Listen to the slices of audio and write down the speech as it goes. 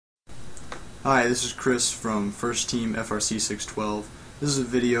Hi, this is Chris from First Team FRC 612. This is a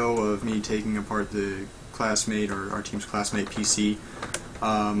video of me taking apart the classmate or our team's classmate PC.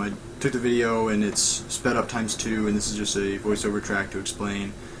 I took the video and it's sped up ×2, and this is just a voiceover track to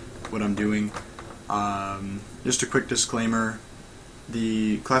explain what I'm doing. Just a quick disclaimer,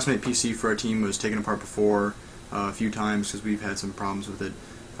 the classmate PC for our team was taken apart before a few times because we've had some problems with it.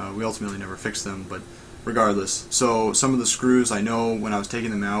 We ultimately never fixed them, but regardless. So some of the screws, I know when I was taking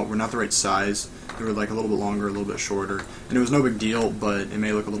them out, were not the right size. They were like a little bit longer, a little bit shorter, and it was no big deal, but it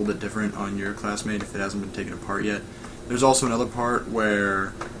may look a little bit different on your classmate if it hasn't been taken apart yet. There's also another part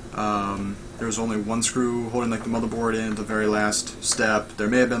where there was only one screw holding like the motherboard in at the very last step. There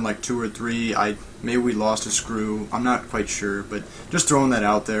may have been like 2 or 3. Maybe we lost a screw. I'm not quite sure, but just throwing that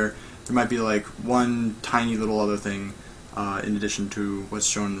out there. There might be like one tiny little other thing in addition to what's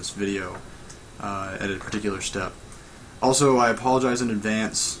shown in this video at a particular step. Also, I apologize in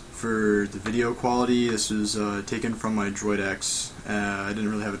advance for the video quality. This is taken from my Droid X. I didn't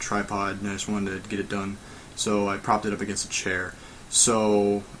really have a tripod and I just wanted to get it done, so I propped it up against a chair.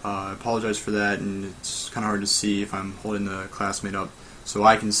 So I apologize for that, and it's kind of hard to see if I'm holding the classmate up so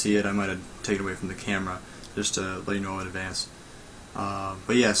I can see it. I might have taken it away from the camera just to let you know in advance.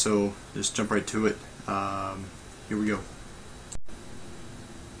 But yeah, so just jump right to it. Here we go.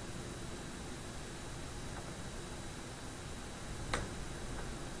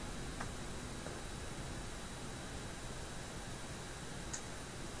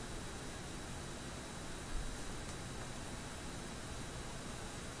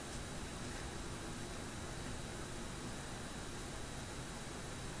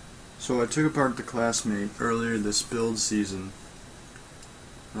 So I took apart the classmate earlier this build season.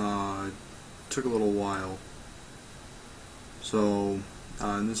 It took a little while. So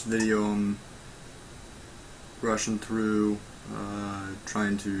in this video I'm rushing through,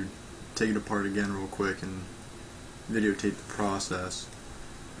 trying to take it apart again real quick and videotape the process.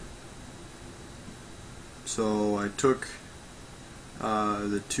 So I took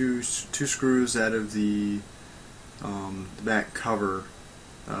the two screws out of the back cover.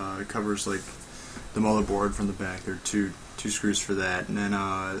 It covers like the motherboard from the back. There are two screws for that, and then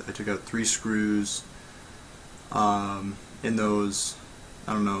I took out 3 screws in those,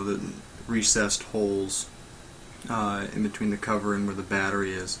 I don't know, the recessed holes in between the cover and where the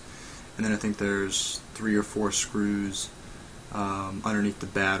battery is. And then I think there's 3 or 4 screws underneath the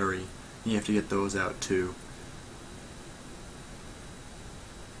battery. You have to get those out too.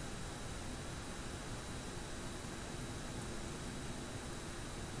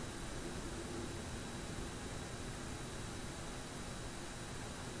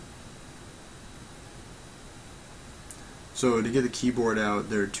 So to get the keyboard out,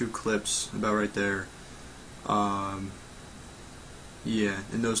 there are 2 clips about right there. Yeah,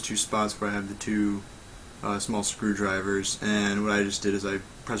 in those 2 spots where I have the 2 small screwdrivers. And what I just did is I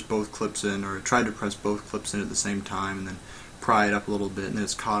pressed both clips in, or tried to press both clips in at the same time, and then pry it up a little bit, and then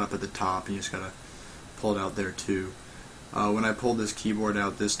it's caught up at the top, and you just gotta pull it out there too. When I pulled this keyboard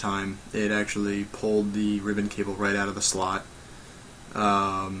out this time, it actually pulled the ribbon cable right out of the slot.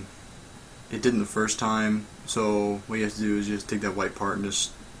 It didn't the first time, so what you have to do is just take that white part and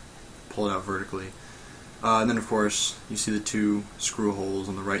just pull it out vertically. And then of course you see the 2 screw holes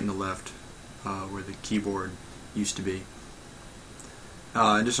on the right and the left where the keyboard used to be.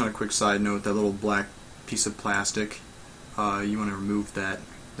 And just on a quick side note, that little black piece of plastic, you want to remove that.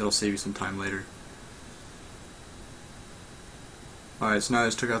 That'll save you some time later. Alright, so now I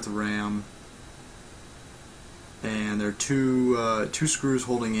just took out the RAM, and there are two screws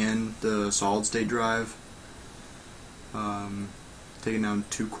holding in the solid state drive, taking down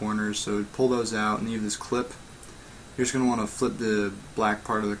 2 corners. So pull those out, and you have this clip. You're just going to want to flip the black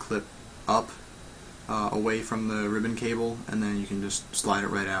part of the clip up away from the ribbon cable, and then you can just slide it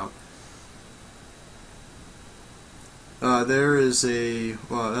right out. There is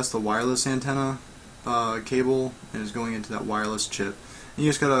that's the wireless antenna cable, and it's going into that wireless chip. And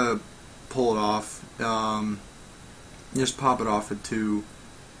you just gotta pull it off. You just pop it off with 2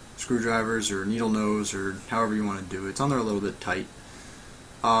 screwdrivers or needle nose or however you want to do it. It's on there a little bit tight.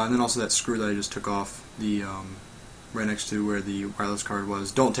 And then also that screw that I just took off the right next to where the wireless card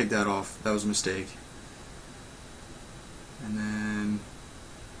was. Don't take that off. That was a mistake. And then,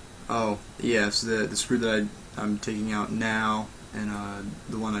 oh yeah, so the screw that I'm taking out now, and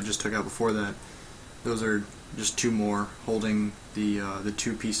the one I just took out before that, those are just 2 more holding the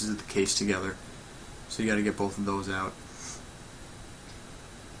 2 pieces of the case together. So you got to get both of those out.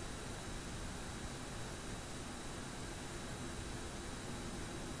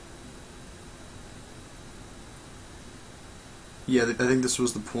 yeah, I think this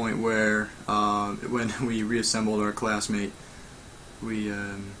was the point where when we reassembled our Classmate, we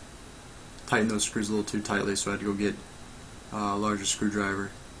tightened those screws a little too tightly, so I had to go get a larger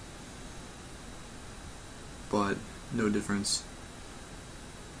screwdriver. But no difference.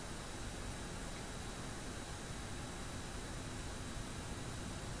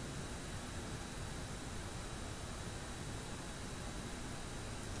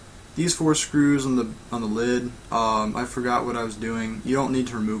 These 4 screws on the lid, I forgot what I was doing. You don't need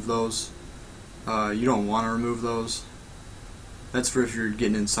to remove those. You don't want to remove those. That's for if you're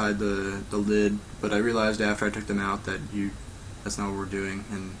getting inside the lid. But I realized after I took them out that that's not what we're doing,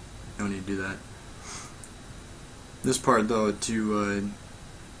 and you don't need to do that. This part though, to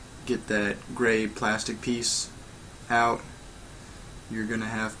get that gray plastic piece out, you're gonna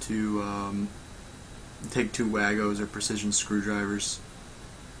have to take 2 Wagos or precision screwdrivers.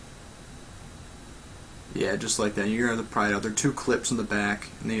 Yeah, just like that. You're gonna have to pry it out. There are 2 clips in the back,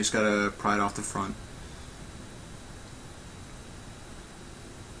 and then you just gotta pry it off the front.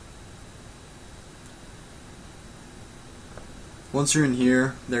 Once you're in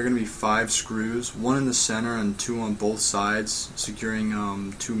here, there are going to be 5 screws, 1 in the center and 2 on both sides,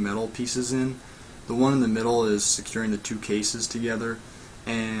 securing 2 metal pieces in. The one in the middle is securing the 2 cases together,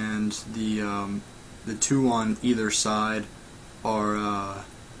 and the 2 on either side are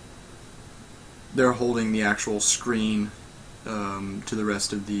they're holding the actual screen to the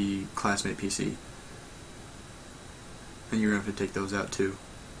rest of the Classmate PC, and you're going to have to take those out too.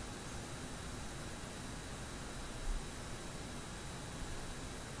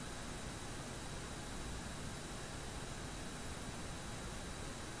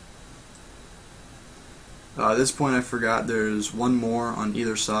 At this point I forgot there's 1 more on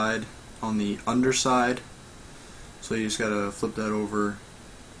either side, on the underside, so you just gotta flip that over.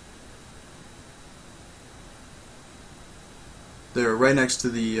 They're right next to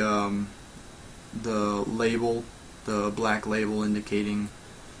the label, the black label indicating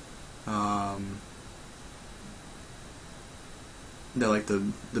that, like the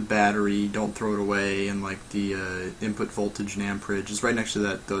battery, don't throw it away, and like the input voltage and amperage is right next to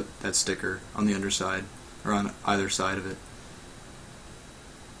that sticker on the underside, or on either side of it.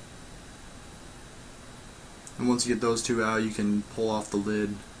 And once you get those 2 out, you can pull off the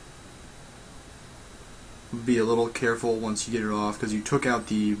lid. Be a little careful once you get it off, because you took out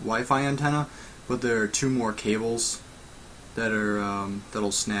the Wi-Fi antenna, but there are 2 more cables that are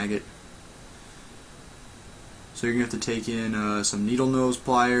that'll snag it. So you're gonna have to take in some needle nose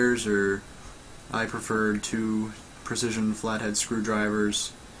pliers, or I preferred 2 precision flathead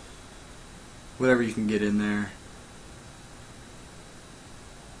screwdrivers. Whatever you can get in there.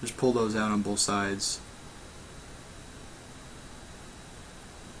 Just pull those out on both sides.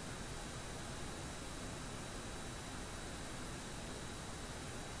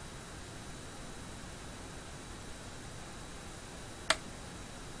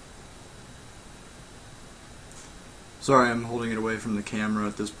 Sorry, I'm holding it away from the camera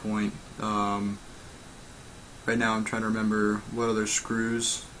at this point. Right now I'm trying to remember what other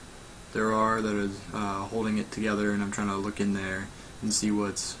screws there are that is holding it together, and I'm trying to look in there and see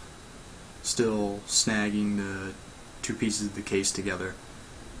what's still snagging the 2 pieces of the case together.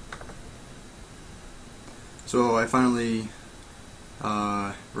 So I finally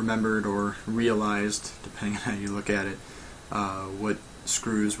remembered, or realized, depending on how you look at it, what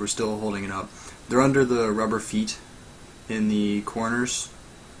screws were still holding it up. They're under the rubber feet in the corners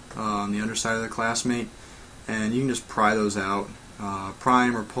on the underside of the Classmate, and you can just pry those out. Pry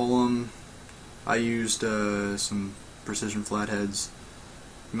them or pull them. I used some precision flatheads.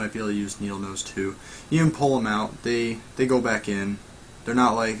 You might be able to use needle nose too. You can pull them out. They go back in. They're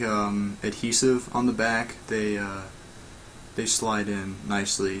not like adhesive on the back. They slide in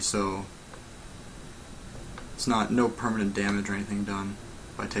nicely, so it's no permanent damage or anything done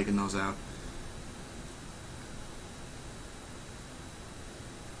by taking those out.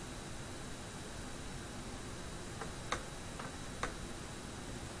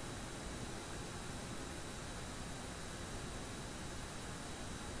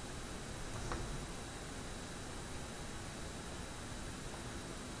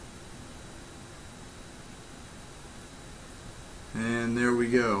 And there we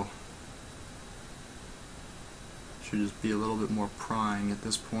go. Should just be a little bit more prying at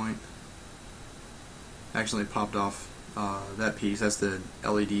this point. Actually popped off that piece. That's the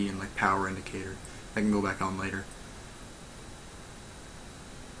LED and like power indicator. I can go back on later.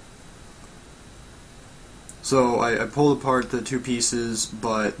 So I pulled apart the 2 pieces,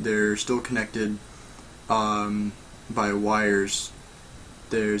 but they're still connected by wires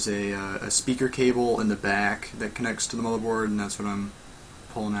there's a speaker cable in the back that connects to the motherboard, and that's what I'm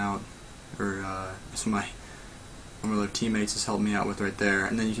pulling out, or that's what one of my teammates has helped me out with right there.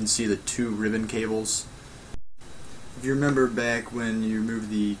 And then you can see the two ribbon cables. If you remember back when you removed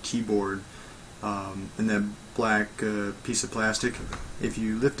the keyboard and that black piece of plastic, if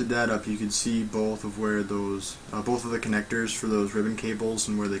you lifted that up, you could see both of where those, both of the connectors for those ribbon cables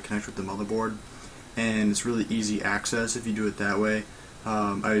and where they connect with the motherboard. And it's really easy access if you do it that way.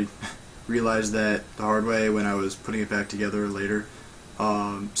 I realized that the hard way when I was putting it back together later.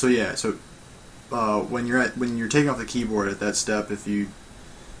 So yeah, so when you're taking off the keyboard at that step, if you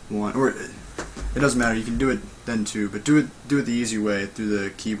want, or it doesn't matter, you can do it then too, but do it the easy way through the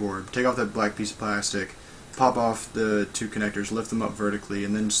keyboard. Take off that black piece of plastic, pop off the two connectors, lift them up vertically,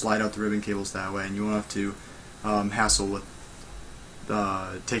 and then slide out the ribbon cables that way, and you won't have to hassle with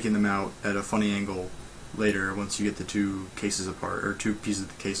taking them out at a funny angle later once you get the two cases apart, or two pieces of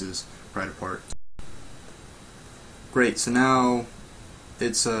the cases right apart. Great, so now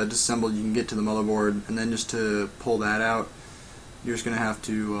it's disassembled. You can get to the motherboard, and then just to pull that out, you're just going to have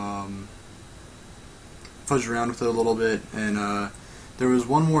to fudge around with it a little bit, and there was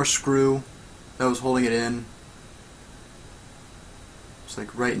one more screw that was holding it in. It's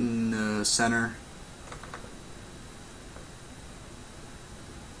like right in the center.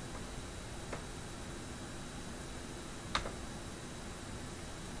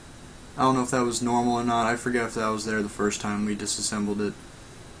 I don't know if that was normal or not. I forget if that was there the first time we disassembled it.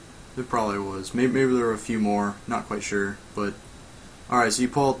 It probably was. Maybe there were a few more. Not quite sure. But alright, so you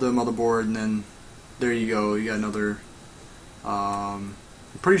pull out the motherboard, and then there you go. You got another. I'm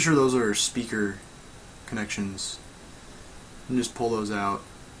pretty sure those are speaker connections. And just pull those out.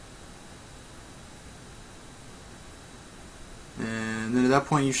 And then at that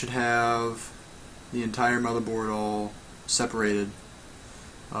point you should have the entire motherboard all separated.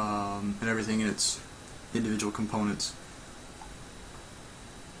 And everything in its individual components.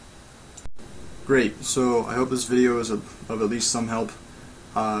 Great, so I hope this video is of at least some help.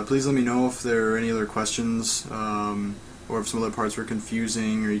 Please let me know if there are any other questions, or if some other parts were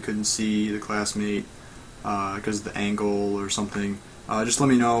confusing, or you couldn't see the classmate because of the angle or something. Just let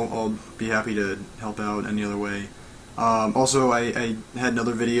me know. I'll be happy to help out any other way. Also, I had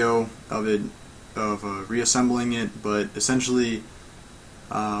another video of reassembling it, but essentially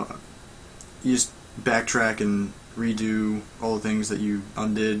you just backtrack and redo all the things that you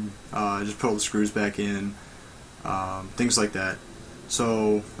undid, just put all the screws back in, things like that.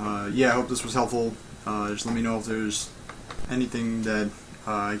 So yeah, I hope this was helpful. Just let me know if there's anything that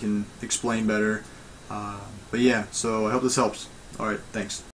I can explain better. But yeah, so I hope this helps. Alright, thanks.